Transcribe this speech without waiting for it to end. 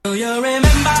you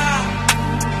remember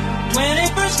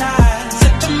 21st night,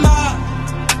 September?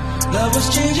 Love was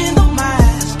changing the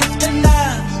minds, lifting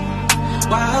us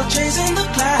while chasing the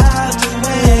clouds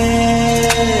away.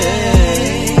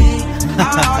 Our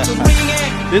hearts are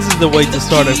ringing. This is the way to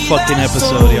start a fucking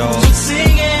episode, y'all.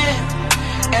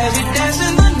 As we dance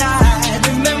in the night,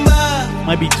 remember.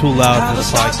 Might be too loud for the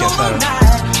podcast. I don't know.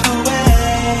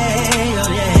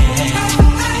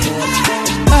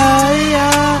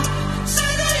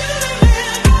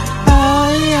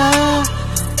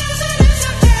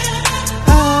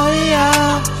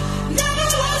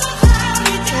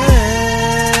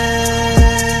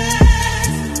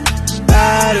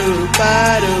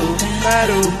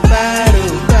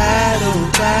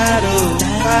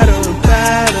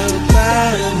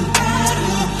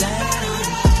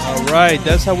 Alright,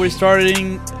 that's how we're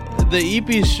starting the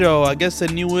EP show. I guess a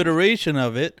new iteration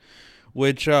of it.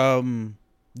 Which,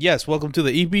 yes, welcome to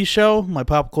the EP show, my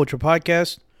pop culture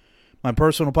podcast, my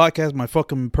personal podcast, my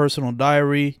fucking personal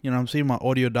diary, you know what I'm saying, my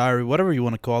audio diary, whatever you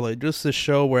want to call it. Just a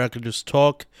show where I could just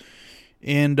talk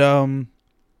and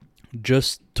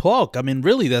just talk. I mean,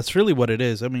 really, that's really what it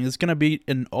is. I mean, it's going to be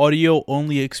an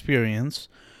audio-only experience,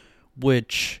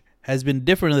 which has been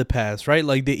different in the past, right?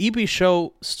 Like, the EP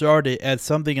show started as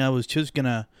something I was just going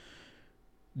to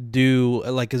do,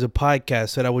 like, as a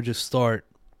podcast that I would just start,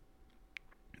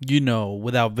 you know,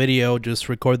 without video, just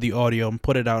record the audio and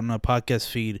put it out on a podcast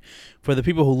feed for the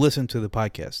people who listen to the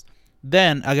podcast.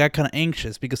 Then I got kind of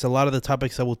anxious because a lot of the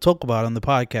topics I will talk about on the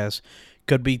podcast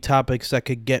could be topics that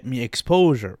could get me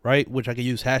exposure, right? Which I could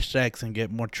use hashtags and get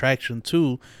more traction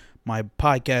to my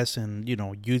podcast and, you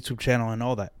know, YouTube channel and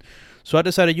all that. So I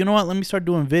decided, you know what, let me start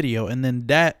doing video. And then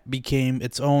that became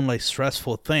its own, like,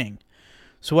 stressful thing.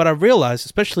 So what I realized,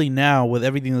 especially now with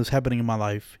everything that's happening in my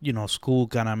life, you know, school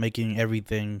kind of making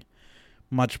everything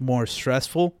much more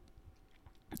stressful,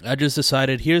 I just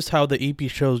decided here's how the EP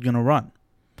show is going to run.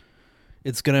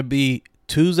 It's going to be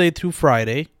Tuesday through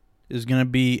Friday. It's going to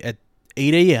be at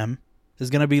 8 a.m.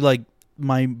 It's going to be like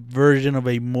my version of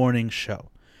a morning show.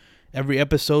 Every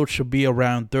episode should be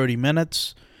around 30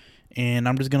 minutes. And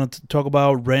I'm just going to talk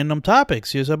about random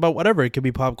topics. Just about whatever. It could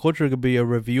be pop culture. It could be a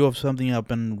review of something I've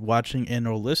been watching and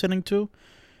or listening to.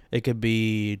 It could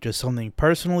be just something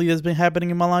personally that's been happening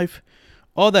in my life.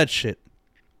 All that shit.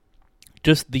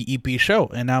 Just the EP show.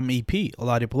 And I'm EP,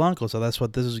 Eladio Polanco. So that's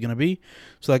what this is going to be.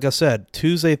 So like I said,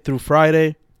 Tuesday through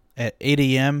Friday at 8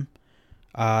 a.m.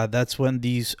 That's when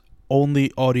these only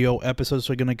audio episodes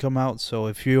are going to come out. So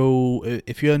if you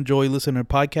enjoy listening to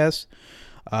podcasts,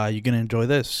 you're going to enjoy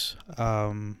this.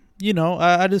 You know,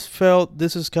 I just felt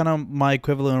this is kind of my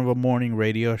equivalent of a morning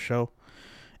radio show.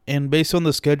 And based on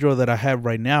the schedule that I have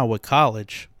right now with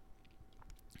college,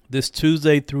 this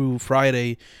Tuesday through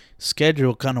Friday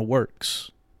schedule kind of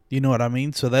works. You know what I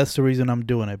mean? So that's the reason I'm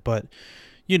doing it. But,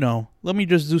 you know, let me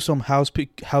just do some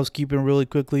housekeeping really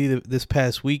quickly. This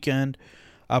past weekend,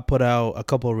 I put out a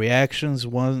couple of reactions.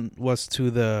 One was to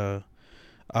the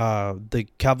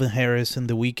Calvin Harris and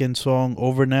The Weeknd song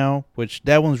Over Now, which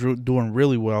that one's doing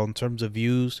really well in terms of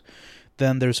views.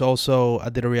 Then there's also, I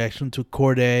did a reaction to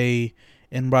Corday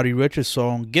and Roddy Ricch's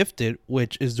song Gifted,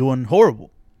 which is doing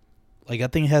horrible. Like, I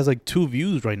think it has like 2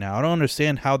 views right now. I don't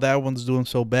understand how that one's doing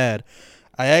so bad.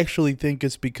 I actually think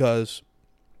it's because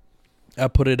I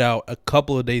put it out a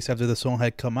couple of days after the song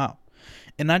had come out.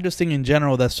 And I just think in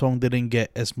general that song didn't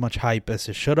get as much hype as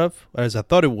it should have, or as I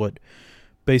thought it would,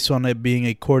 based on it being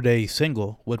a Corday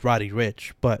single with Roddy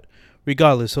Ricch. But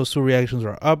regardless, those 2 reactions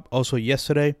are up. Also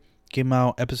yesterday came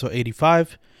out episode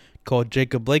 85 called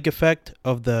Jacob Blake Effect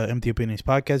of the Empty Opinions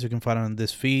podcast. You can find it on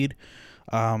this feed.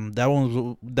 That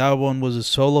one was a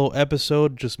solo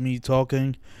episode, just me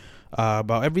talking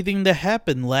about everything that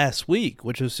happened last week,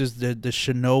 which was just the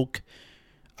Chinook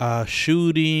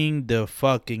shooting, the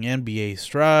fucking NBA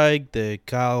strike, the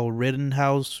Kyle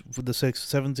Rittenhouse, the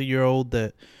 17-year-old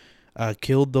that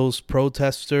killed those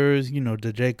protesters, you know,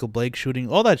 the Jacob Blake shooting.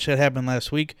 All that shit happened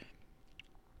last week,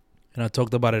 and I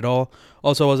talked about it all.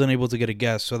 Also, I wasn't able to get a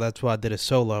guest, so that's why I did a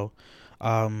solo.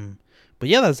 But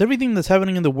yeah, that's everything that's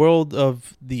happening in the world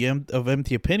of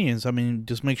Empty Opinions. I mean,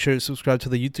 just make sure to subscribe to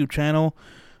the YouTube channel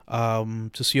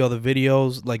to see all the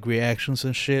videos, like reactions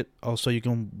and shit. Also, you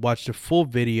can watch the full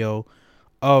video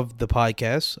of the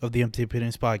podcast, of the Empty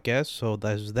Opinions podcast. So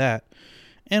that's that.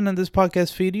 And on this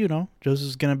podcast feed, you know, just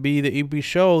is gonna be the EP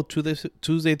show to this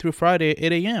Tuesday through Friday at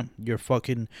 8 a.m. Your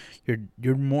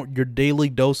daily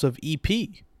dose of EP.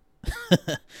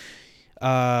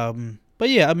 But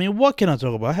yeah, I mean, what can I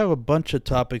talk about? I have a bunch of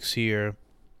topics here,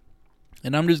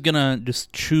 and I'm just gonna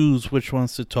choose which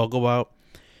ones to talk about.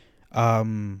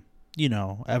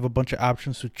 I have a bunch of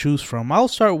options to choose from. I'll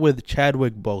start with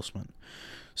Chadwick Boseman.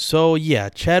 So yeah,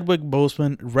 Chadwick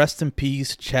Boseman, rest in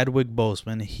peace, Chadwick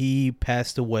Boseman. He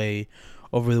passed away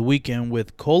over the weekend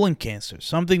with colon cancer,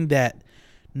 something that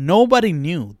nobody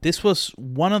knew. This was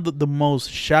one of the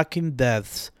most shocking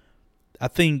deaths, I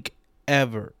think,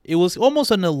 ever. It was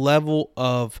almost on the level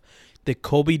of the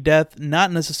Kobe death,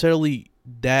 not necessarily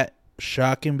that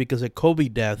shocking because the Kobe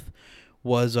death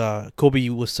was Kobe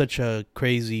was such a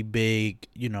crazy big,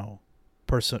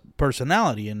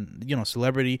 personality and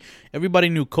celebrity. Everybody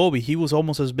knew Kobe. He was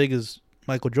almost as big as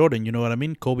Michael Jordan, you know what I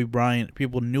mean? Kobe Bryant,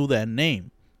 people knew that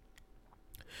name.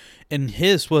 And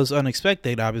his was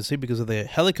unexpected, obviously, because of the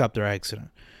helicopter accident.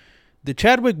 The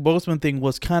Chadwick Boseman thing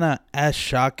was kind of as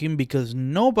shocking because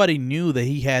nobody knew that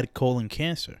he had colon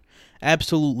cancer.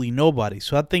 Absolutely nobody.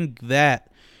 So I think that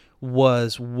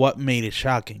was what made it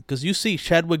shocking. Because you see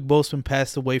Chadwick Boseman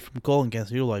passed away from colon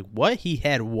cancer. You're like, what? He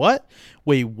had what?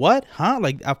 Wait, what? Huh?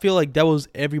 Like, I feel like that was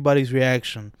everybody's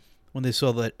reaction when they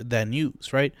saw that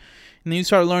news, right? And then you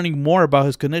start learning more about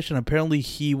his condition. Apparently,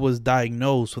 he was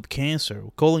diagnosed with cancer,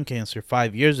 colon cancer,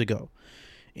 5 years ago.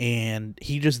 And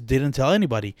he just didn't tell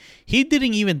anybody. He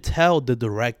didn't even tell the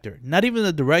director. Not even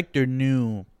the director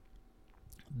knew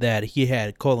that he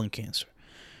had colon cancer,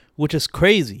 which is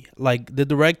crazy. Like, the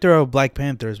director of Black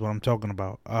Panther is what I'm talking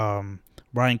about.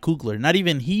 Ryan Coogler. Not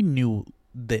even he knew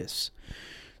this.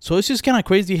 So it's just kind of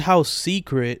crazy how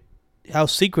secretive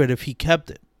he kept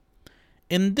it.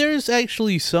 And there's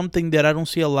actually something that I don't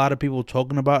see a lot of people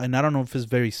talking about, and I don't know if it's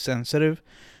very sensitive.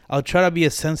 I'll try to be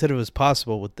as sensitive as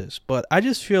possible with this. But I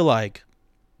just feel like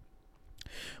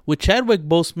with Chadwick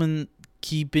Boseman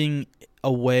keeping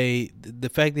away the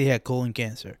fact that he had colon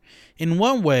cancer, in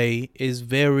one way is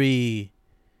very...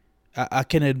 I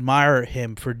can admire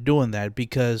him for doing that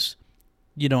because,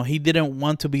 he didn't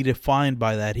want to be defined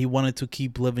by that. He wanted to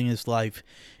keep living his life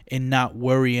and not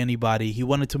worry anybody. He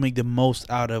wanted to make the most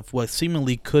out of what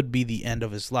seemingly could be the end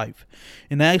of his life.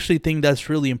 And I actually think that's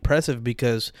really impressive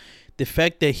because the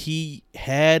fact that he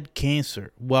had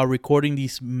cancer while recording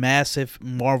these massive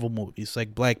Marvel movies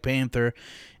like Black Panther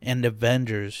and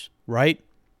Avengers, right?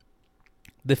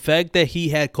 The fact that he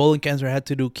had colon cancer, had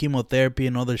to do chemotherapy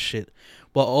and other shit,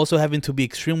 while also having to be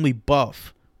extremely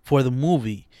buff for the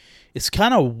movie, it's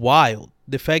kind of wild.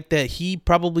 The fact that he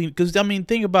probably, because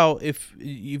think about if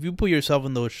you put yourself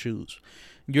in those shoes,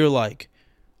 you're like,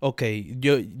 okay,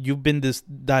 you've been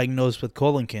diagnosed with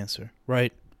colon cancer,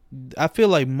 right? I feel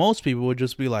like most people would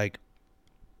just be like,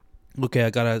 okay, I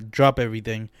gotta drop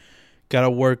everything, gotta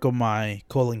work on my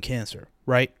colon cancer,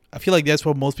 right? I feel like that's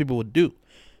what most people would do.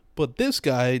 But this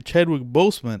guy, Chadwick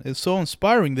Boseman, is so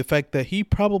inspiring. The fact that he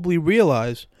probably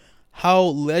realized how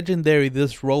legendary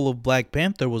this role of Black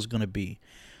Panther was going to be.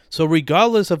 So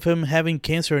regardless of him having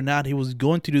cancer or not, he was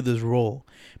going to do this role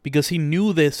because he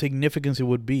knew the significance it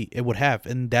would have.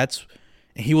 And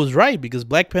he was right, because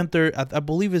Black Panther, I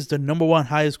believe, is the number one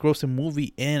highest grossing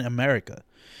movie in America.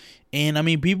 And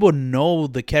people know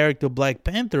the character of Black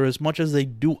Panther as much as they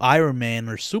do Iron Man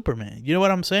or Superman. You know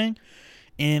what I'm saying?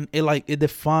 And it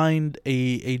defined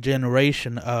a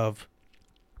generation of,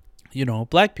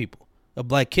 black people, of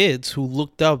black kids who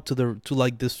looked up to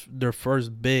their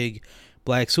first big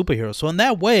black superhero. So in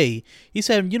that way, he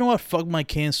said, you know what, fuck my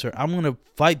cancer. I'm going to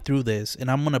fight through this and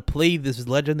I'm going to play this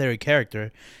legendary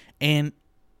character. And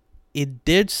it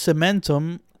did cement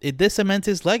him. It did cement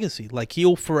his legacy. Like,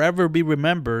 he'll forever be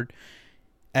remembered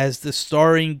as the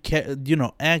starring,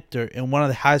 actor in one of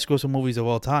the highest grossing movies of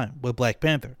all time with Black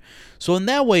Panther. So in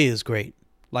that way, it's great.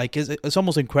 Like, it's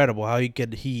almost incredible how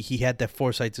he had that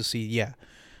foresight to see, yeah,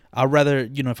 I'd rather,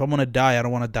 if I'm going to die, I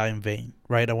don't want to die in vain,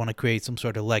 right? I want to create some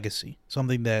sort of legacy,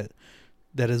 something that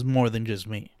is more than just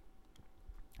me.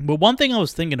 But one thing I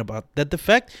was thinking about, that the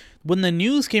fact when the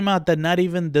news came out that not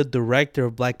even the director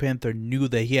of Black Panther knew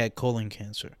that he had colon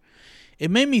cancer,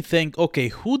 it made me think, okay,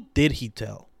 who did he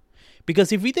tell?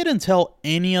 Because if he didn't tell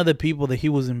any other people that he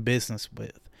was in business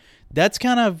with, that's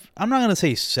kind of, I'm not going to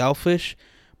say selfish,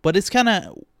 but it's kind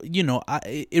of,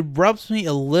 it rubs me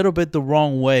a little bit the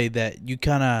wrong way that you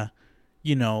kind of,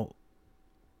 you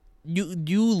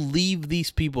leave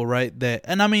these people, right?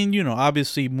 And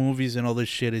obviously movies and all this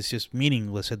shit is just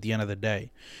meaningless at the end of the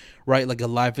day, right? Like, a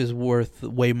life is worth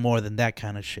way more than that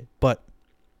kind of shit. But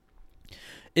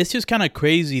it's just kind of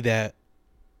crazy that,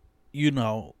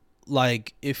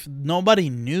 like, if nobody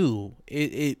knew,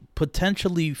 it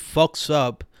potentially fucks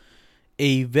up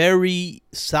a very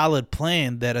solid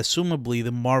plan that assumably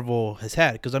the Marvel has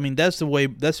had. Because that's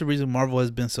the reason Marvel has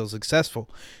been so successful,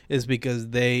 is because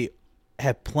they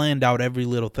have planned out every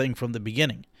little thing from the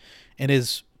beginning. And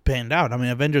it's panned out. I mean,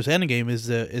 Avengers Endgame is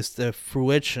the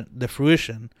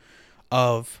fruition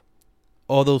of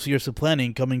all those years of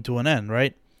planning coming to an end,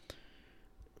 right?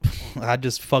 I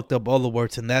just fucked up all the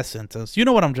words in that sentence. You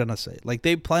know what I'm trying to say. Like,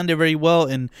 they planned it very well,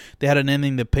 and they had an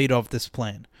ending that paid off this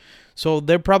plan. So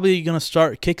they're probably going to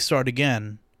kickstart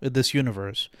again with this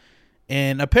universe.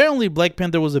 And apparently Black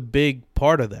Panther was a big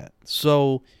part of that.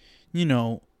 So,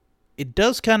 it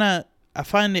does kind of, I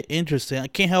find it interesting. I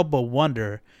can't help but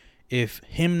wonder if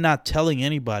him not telling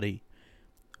anybody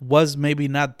was maybe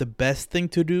not the best thing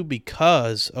to do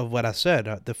because of what I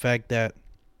said. The fact that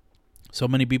so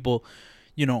many people,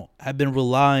 have been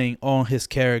relying on his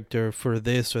character for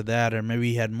this or that, or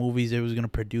maybe he had movies he was going to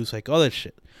produce, like all that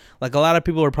shit. Like, a lot of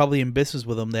people were probably in business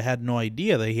with him. They had no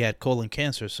idea that he had colon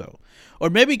cancer. So, or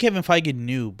maybe Kevin Feige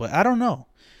knew, but I don't know.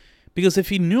 Because if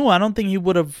he knew, I don't think he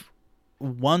would have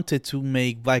wanted to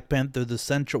make Black Panther the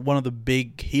central, one of the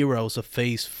big heroes of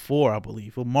Phase 4, I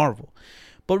believe, of Marvel.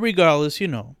 But regardless,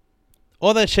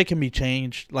 all that shit can be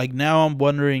changed. Like, now I'm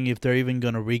wondering if they're even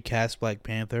going to recast Black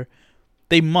Panther.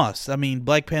 They must. I mean,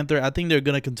 Black Panther, I think they're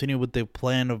going to continue with the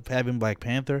plan of having Black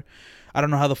Panther. I don't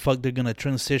know how the fuck they're going to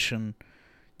transition,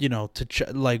 to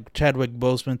Chadwick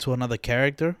Boseman to another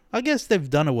character. I guess they've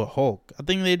done it with Hulk. I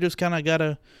think they just kind of got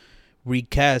to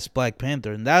recast Black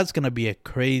Panther. And that's going to be a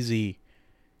crazy,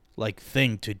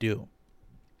 thing to do.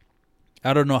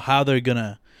 I don't know how they're going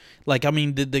to,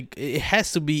 it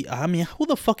has to be, who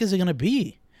the fuck is it going to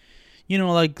be?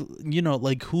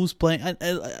 Who's playing?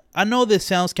 I know this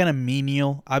sounds kind of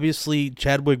menial. Obviously,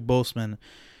 Chadwick Boseman,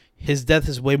 his death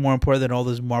is way more important than all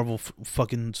this Marvel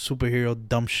fucking superhero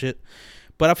dumb shit.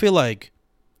 But I feel like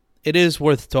it is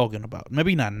worth talking about.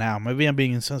 Maybe not now. Maybe I'm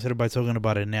being insensitive by talking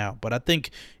about it now. But I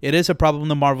think it is a problem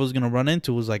the Marvel is going to run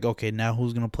into. Is like, okay, now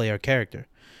who's going to play our character?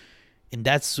 And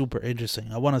that's super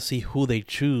interesting. I want to see who they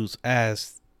choose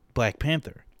as Black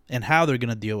Panther and how they're going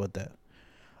to deal with that.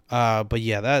 But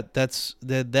yeah,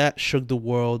 that shook the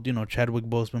world. Chadwick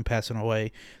Boseman passing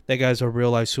away. That guy's a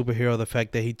real life superhero. The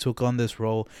fact that he took on this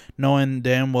role, knowing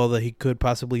damn well that he could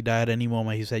possibly die at any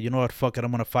moment, he said, "You know what? Fuck it.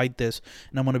 I'm gonna fight this,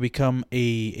 and I'm gonna become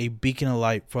a beacon of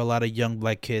light for a lot of young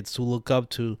black kids to look up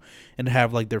to and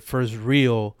have their first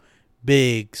real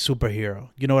big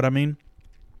superhero." You know what I mean?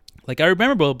 I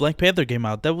remember when Black Panther came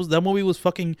out. That movie was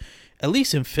fucking, at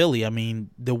least in Philly. I mean,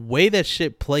 the way that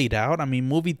shit played out. I mean,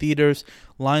 movie theaters,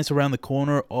 lines around the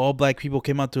corner. All black people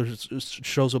came out to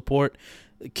show support.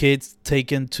 Kids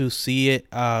taken to see it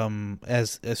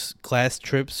as class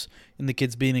trips, and the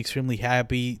kids being extremely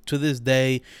happy. To this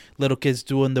day, little kids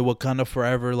doing the Wakanda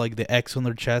Forever, the X on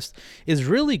their chest, is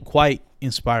really quite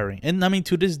inspiring. And I mean,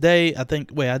 to this day, I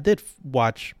did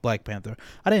watch Black Panther.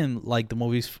 I didn't like the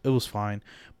movies. It was fine.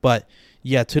 But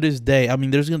yeah, to this day, I mean,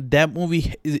 that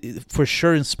movie for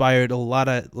sure inspired a lot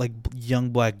of young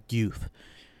black youth,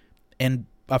 and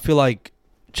I feel like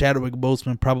Chadwick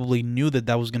Boseman probably knew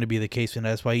that was going to be the case, and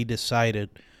that's why he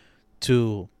decided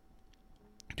to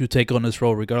take on this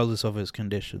role regardless of his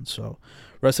condition. So,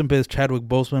 rest in peace, Chadwick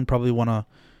Boseman. Probably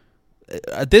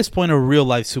at this point, a real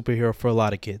life superhero for a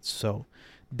lot of kids. So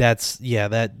that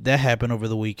happened over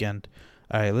the weekend.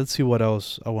 All right, let's see what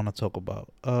else I want to talk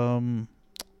about.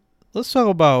 Let's talk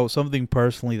about something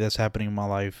personally that's happening in my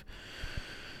life.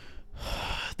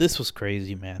 This was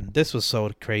crazy, man. This was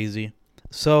so crazy.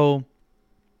 So,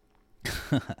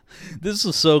 this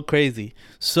was so crazy.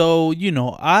 So, this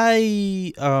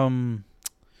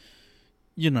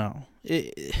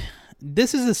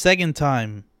is the second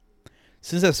time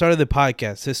since I started the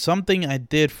podcast. It's something I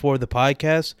did for the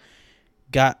podcast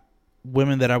got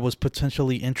women that I was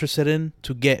potentially interested in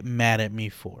to get mad at me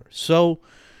for. So,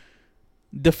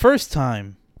 the first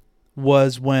time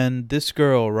was when this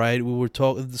girl, right, we were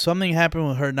talking, something happened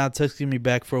with her not texting me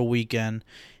back for a weekend,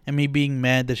 and me being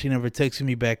mad that she never texted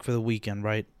me back for the weekend,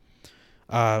 right?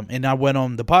 And I went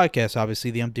on the podcast, obviously,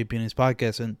 the Empty Opinions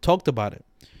podcast, and talked about it.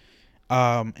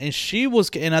 And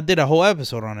I did a whole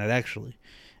episode on it, actually.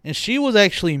 And she was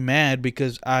actually mad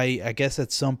because I guess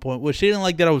at some point, she didn't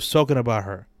like that I was talking about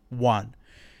her, one.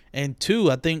 And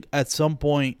two, I think at some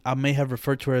point I may have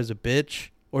referred to her as a bitch,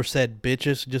 or said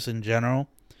bitches just in general.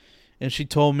 And she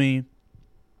told me,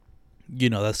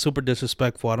 that's super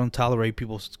disrespectful. I don't tolerate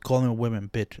people calling women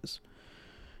bitches.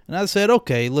 And I said,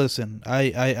 okay, listen,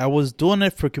 I was doing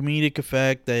it for comedic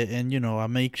effect, and I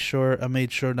made sure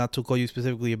not to call you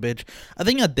specifically a bitch. I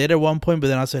think I did at one point, but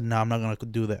then I said, no, I'm not gonna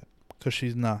do that because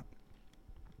she's not.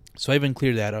 So I even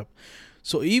cleared that up.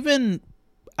 So even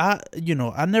I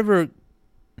never.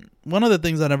 One of the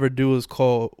things I never do is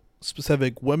call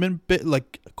specific women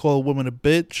call a woman a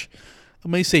bitch. I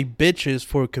may say bitches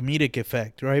for comedic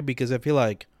effect, right? Because I feel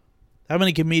like How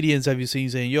many comedians have you seen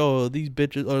saying, yo, these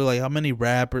bitches, or like how many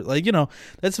rappers, like,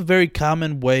 that's a very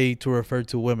common way to refer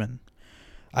to women.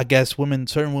 I guess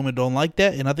certain women don't like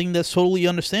that, and I think that's totally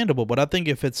understandable. But I think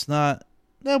if it's not,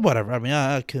 whatever. I mean,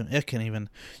 I can even,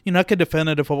 I can defend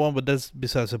it if I want, but that's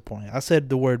besides the point. I said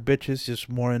the word bitches just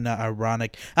more in that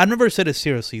ironic. I've never said it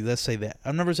seriously. Let's say that.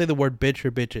 I've never said the word bitch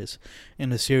or bitches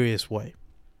in a serious way.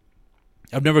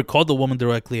 I've never called a woman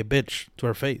directly a bitch to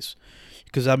her face.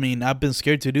 Because, I mean, I've been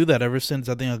scared to do that ever since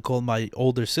I think I called my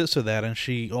older sister that, and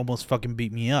she almost fucking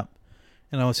beat me up.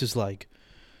 And I was just like,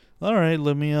 all right,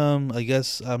 let me, I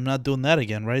guess I'm not doing that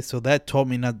again, right? So that taught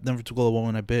me never to call a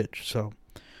woman a bitch. So,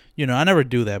 I never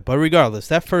do that. But regardless,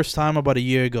 that first time about a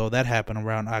year ago, that happened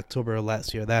around October of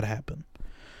last year. That happened.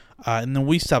 And then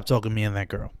we stopped talking, me and that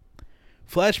girl.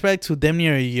 Flashback to damn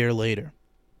near a year later.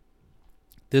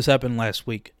 This happened last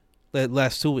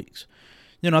 2 weeks.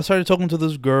 I started talking to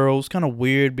this girl. It was kind of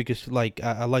weird because, like,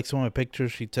 I liked some of my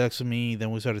pictures. She texted me.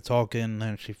 Then we started talking. And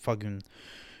then she fucking,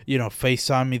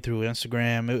 FaceTimed me through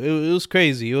Instagram. It was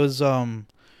crazy. It was,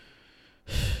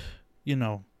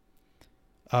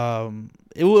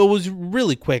 it was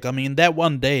really quick. I mean, that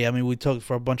one day, we talked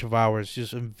for a bunch of hours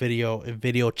just in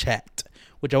video chat,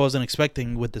 which I wasn't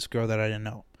expecting with this girl that I didn't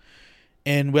know.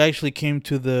 And we actually came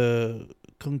to the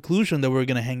conclusion that we were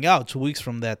going to hang out 2 weeks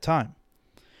from that time.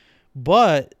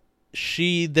 But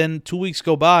she then 2 weeks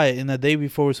go by, and the day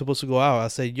before we're supposed to go out, I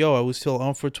said, "Yo, are we still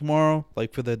on for tomorrow?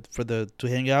 Like for the to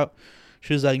hang out?"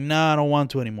 She was like, "Nah, I don't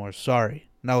want to anymore. Sorry."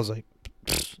 And I was like,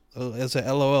 I said,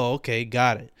 "LOL, okay,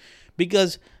 got it."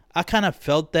 Because I kind of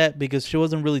felt that because she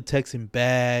wasn't really texting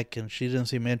back, and she didn't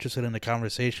seem interested in the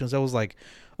conversations. I was like,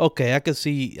 okay, I could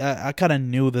see. I kind of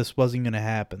knew this wasn't gonna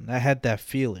happen. I had that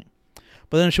feeling.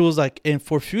 But then she was like, "And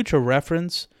for future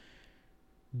reference,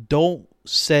 don't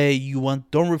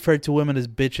refer to women as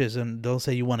bitches, and don't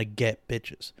say you want to get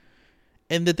bitches."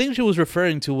 And the thing she was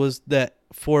referring to was that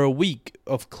for a week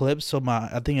of clips of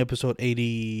I think episode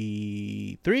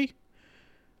 83,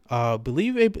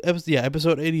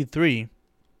 episode 83,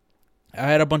 I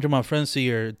had a bunch of my friends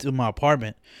here to my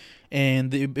apartment,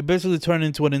 and it basically turned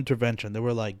into an intervention. They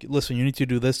were like, "Listen, you need to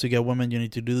do this to get women, you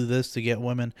need to do this to get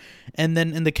women." And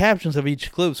then in the captions of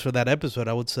each clips for that episode,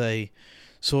 I would say,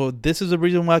 "So this is the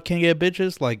reason why I can't get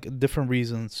bitches," like different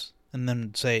reasons, and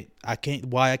then say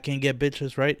why I can't get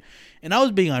bitches, right? And I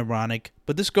was being ironic,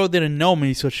 but this girl didn't know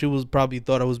me, so she was probably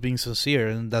thought I was being sincere,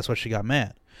 and that's why she got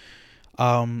mad.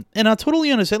 And I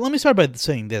totally understand. Let me start by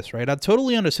saying this, right? I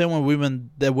totally understand when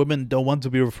women don't want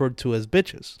to be referred to as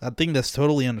bitches. I think that's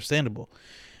totally understandable.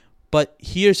 But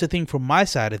here's the thing from my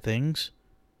side of things.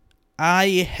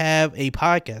 I have a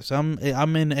podcast.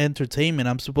 I'm in entertainment.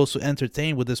 I'm supposed to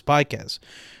entertain with this podcast,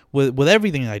 with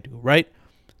everything I do, right?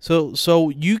 So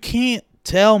you can't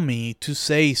tell me to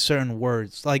say certain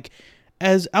words. Like,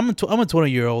 as I'm a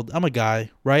 20-year-old, I'm a guy,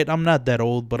 right? I'm not that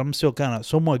old, but I'm still kind of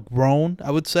somewhat grown,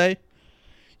 I would say.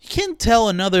 You can't tell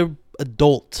another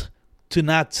adult to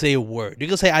not say a word. You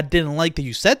can say, "I didn't like that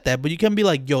you said that," but you can be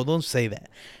like, "Yo, don't say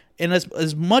that." And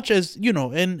as much as,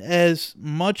 and as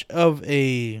much of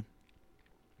a...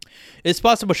 It's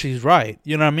possible she's right.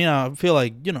 You know what I mean? I feel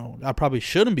like, I probably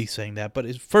shouldn't be saying that.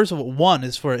 But first of all, one,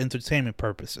 is for entertainment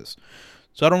purposes.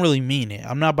 So I don't really mean it.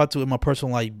 I'm not about to, in my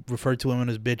personal life, refer to women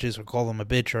as bitches or call them a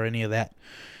bitch or any of that.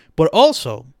 But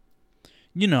also,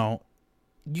 you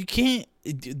can't...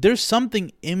 There's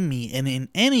something in me and in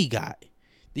any guy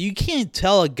that you can't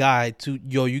tell a guy to,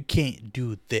 "Yo, you can't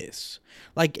do this."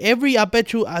 Like I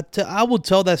bet you, I will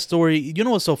tell that story. You know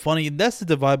what's so funny? That's the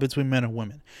divide between men and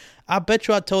women. I bet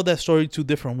you I told that story to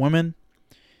different women,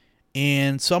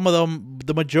 and some of them,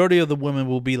 the majority of the women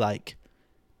will be like,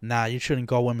 "Nah, you shouldn't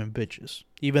call women bitches."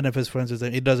 Even if it's for instance,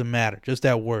 it doesn't matter. Just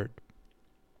that word.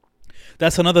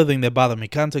 That's another thing that bothered me.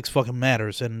 Context fucking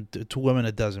matters, and to women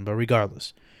it doesn't, but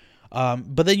regardless.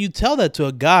 But then you tell that to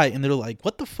a guy, and they're like,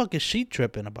 "What the fuck is she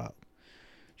tripping about?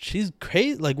 She's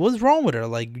crazy. Like, what's wrong with her?"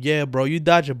 Like, "Yeah, bro, you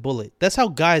dodge a bullet." That's how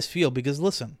guys feel, because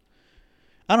listen,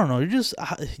 I don't know. You're just,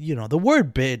 the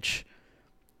word bitch,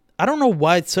 I don't know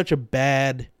why it's such a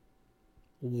bad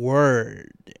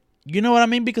word. You know what I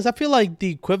mean? Because I feel like the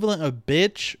equivalent of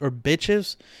bitch or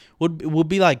bitches would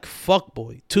be like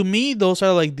fuckboy. To me, those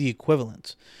are like the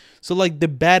equivalents. So like the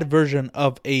bad version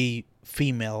of a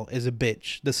female is a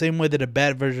bitch. The same way that a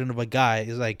bad version of a guy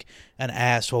is like an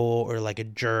asshole or like a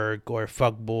jerk or a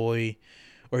fuckboy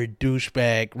or a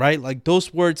douchebag, right? Like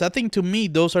those words, I think to me,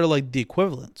 those are like the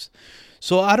equivalents.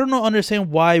 So I don't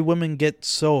understand why women get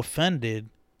so offended.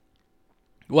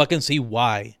 Well, I can see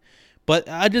why. But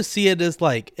I just see it as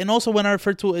like, and also when I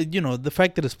refer to it, the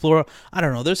fact that it's plural, I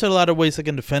don't know. There's a lot of ways I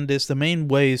can defend this. The main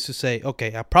way is to say,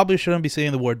 okay, I probably shouldn't be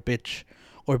saying the word bitch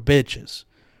or bitches,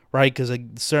 right? Because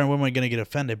certain women are going to get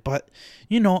offended. But,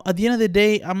 at the end of the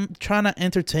day, I'm trying to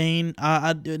entertain.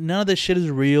 None of this shit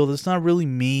is real. It's not really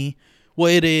me. Well,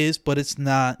 it is, but it's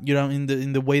not,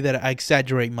 in the way that I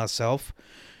exaggerate myself.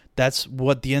 That's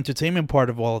what the entertainment part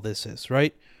of all of this is,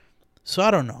 right? So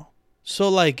I don't know. So,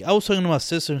 like, I was talking to my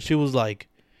sister, and she was like,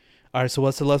 all right, so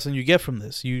what's the lesson you get from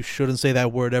this? You shouldn't say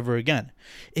that word ever again.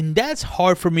 And that's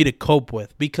hard for me to cope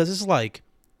with, because it's like,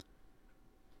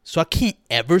 so I can't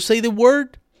ever say the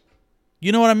word?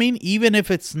 You know what I mean? Even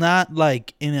if it's not,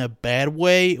 like, in a bad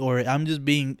way, or I'm just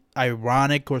being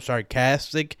ironic or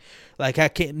sarcastic. Like, I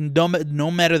can't, no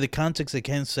matter the context, I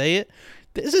can't say it.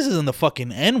 This isn't the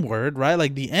fucking N-word, right?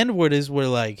 Like, the N-word is where,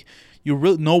 like,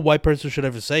 no white person should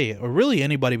ever say it. Or really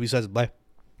anybody besides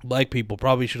black people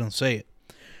probably shouldn't say it.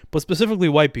 But specifically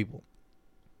white people.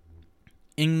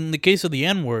 In the case of the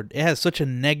N-word, it has such a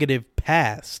negative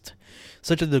past,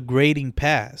 such a degrading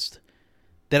past,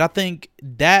 that I think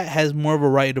that has more of a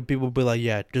right to people to be like,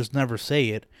 yeah, just never say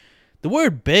it. The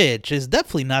word bitch is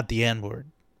definitely not the N-word.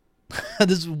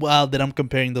 This is wild that I'm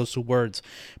comparing those two words.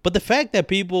 But the fact that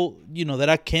people, that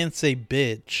I can't say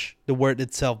bitch, the word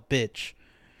itself, bitch.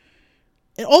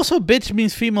 And also bitch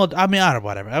means female. I mean, I don't know,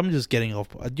 whatever. I'm just getting off,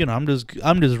 I'm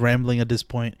just rambling at this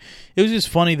point. It was just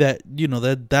funny that,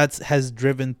 that has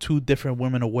driven two different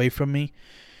women away from me.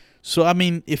 So, I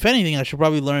mean, if anything, I should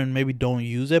probably learn, maybe don't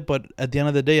use it. But at the end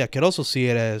of the day, I could also see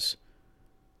it as,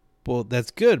 well,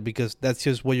 that's good because that's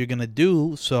just what you're going to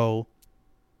do. So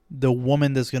the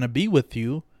woman that's going to be with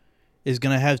you is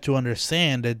going to have to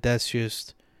understand that that's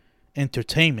just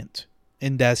entertainment.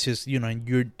 And that's just, and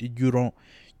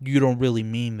you don't really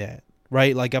mean that,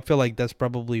 right? Like, I feel like that's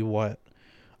probably what,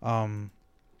 that's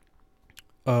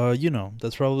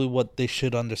probably what they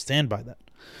should understand by that.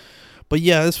 But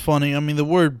yeah, it's funny. I mean, the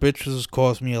word bitches has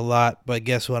cost me a lot, but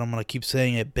guess what? I'm gonna keep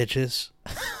saying it, bitches.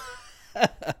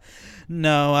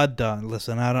 No, I don't.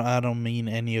 Listen, I don't mean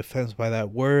any offense by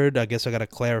that word. I guess I gotta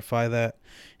clarify that.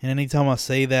 And anytime I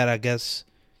say that, I guess,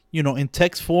 in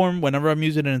text form, whenever I'm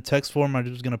using it in text form, I'm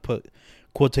just gonna put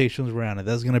quotations around it.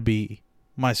 That's gonna be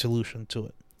my solution to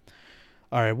it.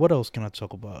 All right, what else can I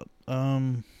talk about?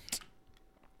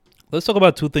 Let's talk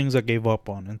about two things I gave up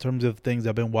on in terms of things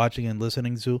I've been watching and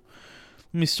listening to.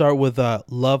 Let me start with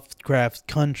Lovecraft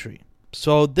Country.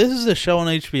 So this is a show on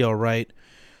HBO, right?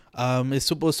 It's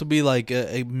supposed to be like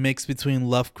a mix between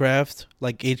Lovecraft,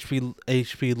 like H.P.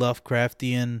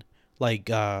 Lovecraftian,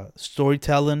 like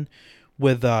storytelling,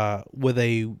 with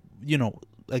a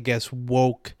I guess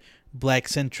woke black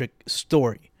centric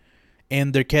story,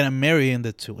 and they're kind of marrying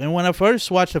the two. And when I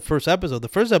first watched the first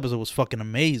episode was fucking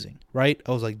amazing, right?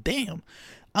 I was like, damn,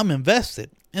 I'm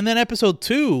invested. And then episode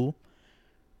 2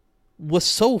 was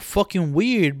so fucking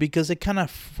weird because it kind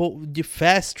of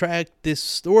fast tracked this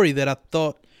story that I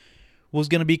thought was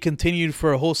going to be continued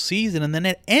for a whole season, and then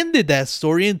it ended that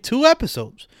story in 2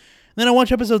 episodes. And then I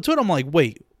watched episode 2 and I'm like,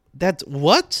 wait, that's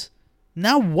what?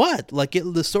 Now what? Like,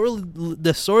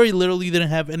 the story literally didn't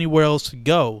have anywhere else to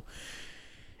go.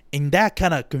 And that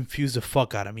kind of confused the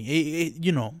fuck out of me.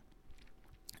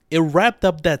 It wrapped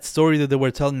up that story that they were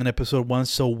telling in episode 1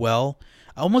 so well.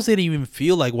 I almost didn't even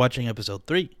feel like watching episode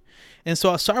 3. And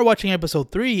so I started watching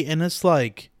episode 3, and it's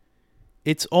like,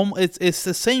 it's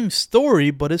the same story,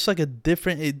 but it's like a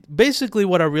different. Basically,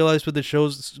 what I realized with the show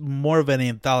is more of an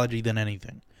anthology than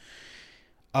anything.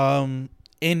 And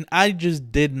I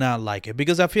just did not like it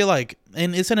because I feel like,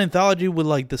 and it's an anthology with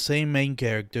like the same main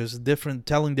characters,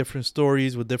 telling different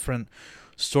stories with different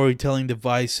storytelling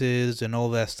devices and all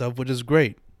that stuff, which is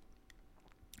great.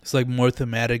 It's like more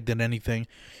thematic than anything.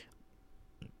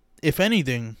 If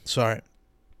anything,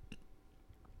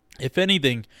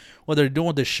 what they're doing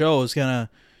with the show is kind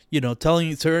of,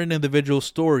 telling certain individual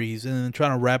stories and then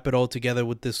trying to wrap it all together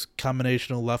with this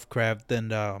combination of Lovecraft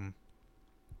and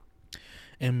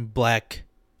black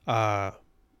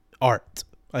art,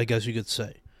 I guess you could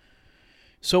say.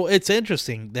 So it's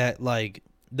interesting that, like,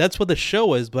 that's what the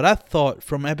show is, but I thought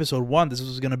from episode 1 this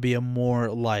was going to be a more,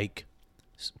 like,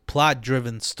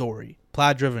 plot-driven story,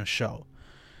 plot-driven show.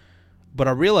 But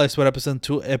I realized with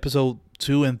episode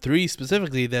 2 and 3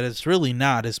 specifically that it's really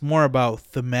not. It's more about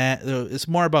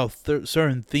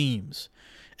certain themes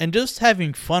and just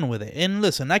having fun with it. And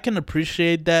listen, I can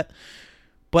appreciate that,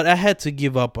 but I had to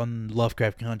give up on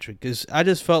Lovecraft Country because I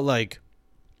just felt like,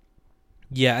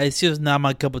 yeah, it's just not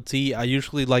my cup of tea. I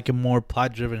usually like a more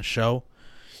plot-driven show.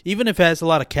 Even if it has a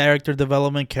lot of character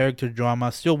development, character drama,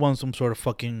 I still want some sort of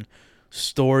fucking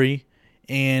story.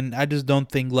 and I just don't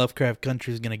think Lovecraft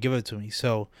Country is gonna give it to me.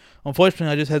 So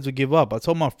unfortunately, I just had to give up. I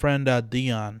told my friend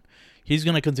Dion, he's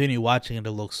gonna continue watching it.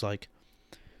 It looks like.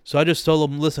 So I just told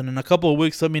him, listen, in a couple of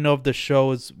weeks, let me know if the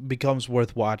show becomes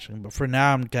worth watching. But for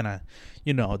now, I'm kind of,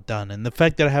 done. And the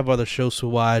fact that I have other shows to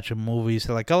watch and movies,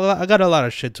 like I got a lot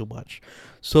of shit to watch.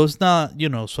 So it's not,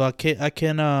 so I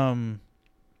can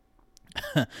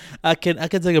I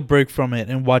can take a break from it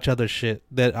and watch other shit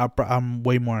that I'm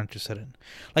way more interested in.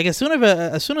 Like as soon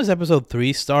as episode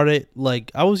 3 started,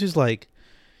 like I was just like,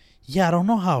 yeah, I don't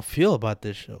know how I feel about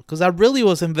this show, because I really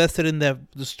was invested in the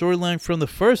storyline from the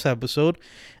first episode,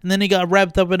 and then it got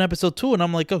wrapped up in episode 2, and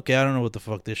I'm like, okay, I don't know what the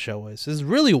fuck this show is. It's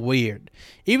really weird,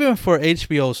 even for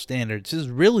HBO standards. It's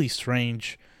really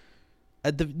strange.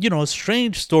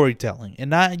 Strange storytelling, and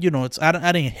not, I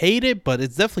didn't hate it, but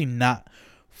it's definitely not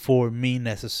for me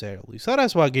necessarily. So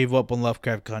that's why I gave up on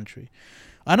Lovecraft Country.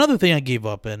 Another thing I gave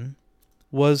up in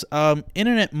was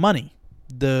Internet Money.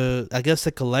 I guess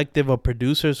the collective of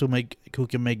producers who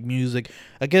can make music.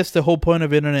 I guess the whole point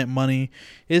of Internet Money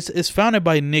is founded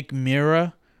by Nick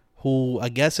Mira, who I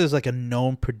guess is like a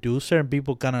known producer, and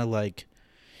people kind of like,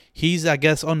 he's I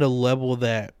guess on the level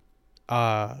that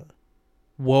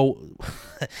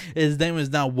his name is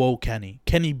not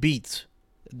Kenny Beats.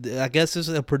 I guess this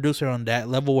is a producer on that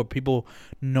level where people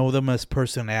know them as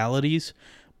personalities,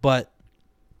 but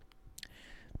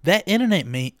that Internet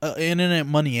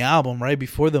Money album, right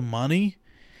before the money,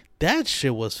 that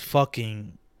shit was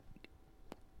fucking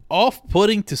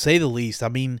off-putting to say the least. I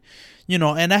mean,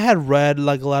 and I had read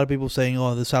like a lot of people saying,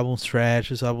 "Oh, this album's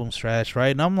trash, right?"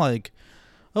 And I'm like,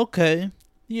 okay,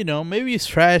 maybe it's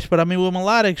trash, but I mean, with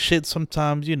melodic shit,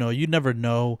 sometimes you never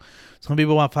know. Some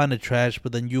people might find it trash,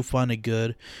 but then you find it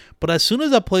good. But as soon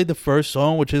as I played the first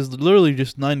song, which is literally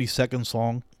just 90-second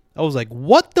song, I was like,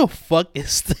 "What the fuck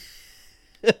is this?"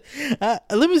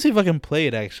 Let me see if I can play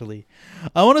it, actually.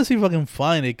 I want to see if I can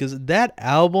find it, because that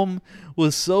album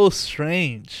was so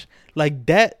strange. Like,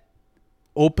 that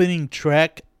opening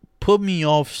track put me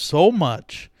off so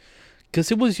much,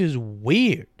 because it was just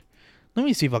weird. Let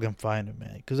me see if I can find it,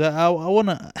 man, because I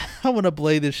wanna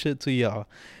play this shit to y'all,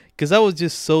 because I was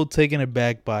just so taken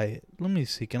aback by it. Let me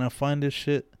see, can I find this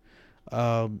shit?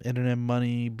 Internet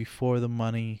Money, Before the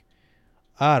Money.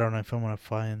 I don't know if I'm gonna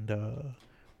find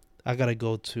I gotta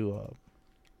go to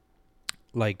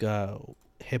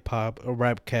hip hop or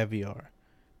rap caviar.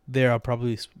 There I'll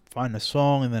probably find a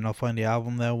song, and then I'll find the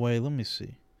album that way. Let me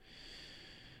see.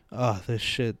 This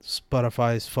shit,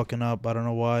 Spotify is fucking up. I don't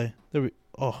know why.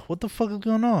 What the fuck is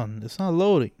going on? It's not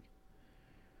loading.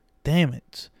 Damn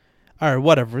it. Alright,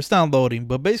 whatever. It's not loading.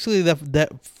 But basically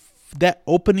that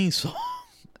opening song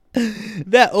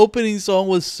that opening song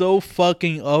was so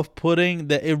fucking off-putting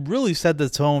that it really set the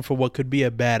tone for what could be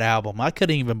a bad album. I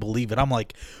couldn't even believe it. I'm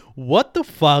like, what the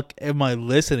fuck am I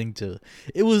listening to?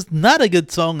 It was not a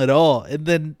good song at all. And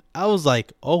then I was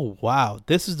like, oh wow,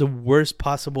 this is the worst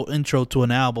possible intro to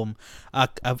an album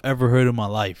I've ever heard in my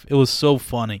life. It was so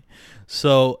funny.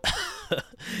 So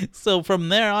so from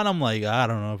there on, I'm like, I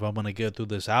don't know if I'm gonna get through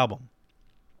this album.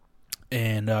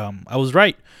 And I was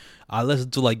right. I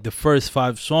listened to like the first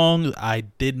 5 songs. I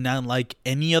did not like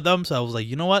any of them. So I was like,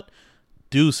 you know what?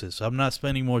 Deuces. I'm not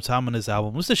spending more time on this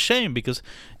album. It's a shame because,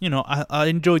 I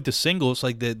enjoyed the singles.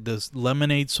 Like the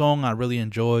Lemonade song I really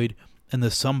enjoyed. And the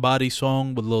Somebody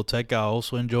song with Lil Tecca I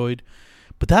also enjoyed.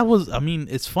 But that was,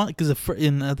 it's fun because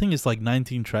I think it's like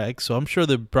 19 tracks. So I'm sure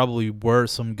there probably were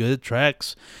some good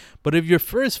tracks. But if your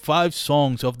first 5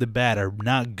 songs off the bat are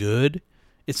not good,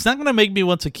 it's not gonna make me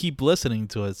want to keep listening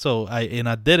to it. So I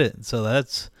didn't. So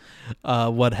that's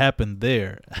what happened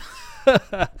there.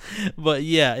 But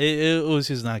yeah, it was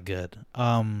just not good.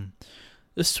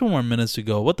 There's 2 more minutes to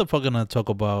go. What the fuck am I gonna talk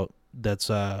about?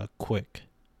 That's quick.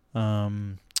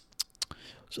 So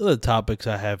the topics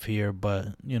I have here, but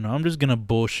I'm just gonna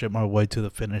bullshit my way to the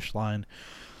finish line.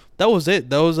 That was it.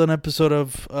 That was an episode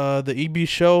of the EB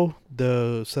show,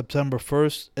 the September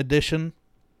 1st edition.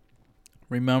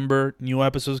 Remember, new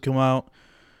episodes come out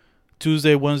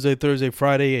Tuesday, Wednesday, Thursday,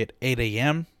 Friday at 8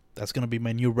 a.m. That's going to be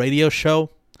my new radio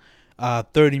show.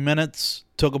 30 minutes,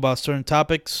 talk about certain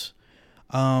topics.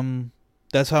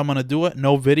 That's how I'm going to do it.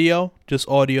 No video, just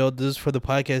audio. This is for the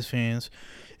podcast fans.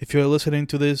 If you're listening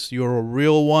to this, you're a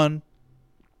real one.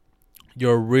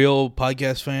 You're a real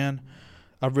podcast fan.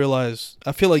 I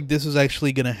feel like this is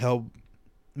actually going to help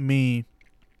me,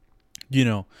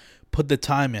 put the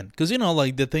time in, because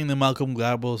like the thing that Malcolm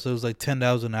Gladwell says, like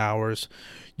 10,000 hours.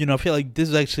 I feel like this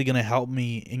is actually gonna help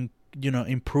me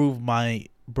improve my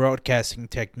broadcasting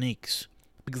techniques,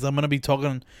 because I'm gonna be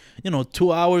talking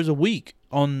 2 hours a week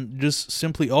on just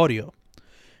simply audio,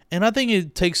 And I think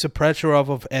it takes the pressure off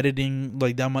of editing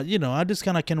like that much. I just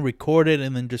kind of can record it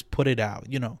and then just put it out.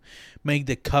 Make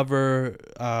the cover,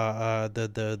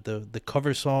 the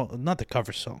cover song, not the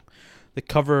cover song, the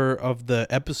cover of the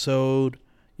episode.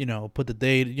 Put the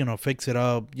date. Fix it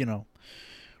up.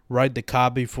 Write the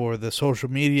copy for the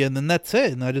social media, and then that's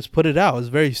it. And I just put it out. It's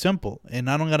very simple, and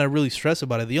I don't gotta really stress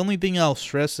about it. The only thing I'll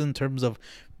stress in terms of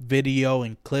video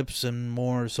and clips and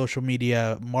more social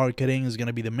media marketing is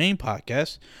gonna be the main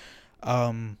podcast.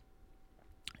 I'm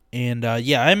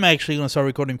actually gonna start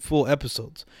recording full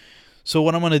episodes. So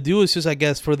what I'm gonna do is just, I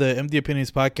guess, for the Empty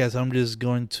Opinions podcast, I'm just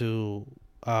going to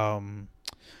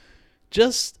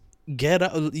just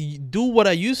do what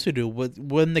I used to do.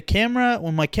 When my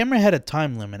camera had a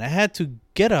time limit, I had to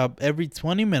get up every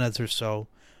 20 minutes or so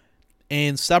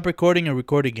and stop recording and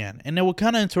record again, and it would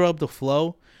kind of interrupt the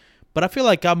flow. But I feel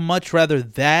like I'd much rather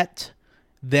that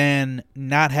than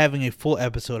not having a full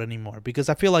episode anymore, because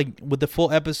I feel like with the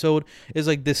full episode is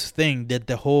like this thing that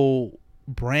the whole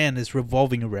brand is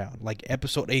revolving around, like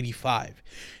episode 85.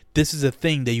 This is a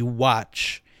thing that you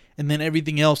watch, and then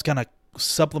everything else kind of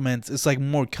supplements. It's like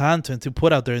more content to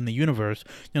put out there in the universe.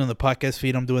 The podcast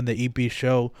feed, I'm doing the EP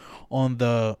show. On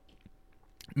the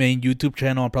main YouTube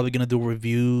channel, I'm probably gonna do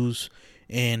reviews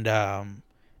and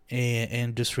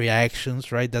just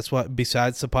reactions, right? That's what,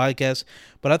 besides the podcast.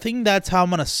 But I think that's how I'm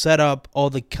gonna set up all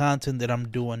the content that I'm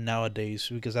doing nowadays,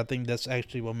 because I think that's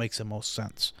actually what makes the most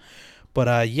sense. But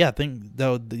I think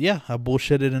I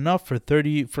bullshitted enough for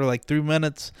like 3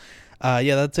 minutes.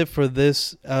 That's it for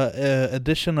this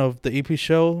edition of the EP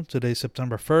show. Today's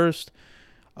September 1st.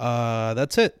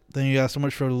 That's it. Thank you guys so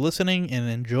much for listening, and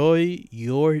enjoy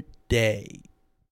your day.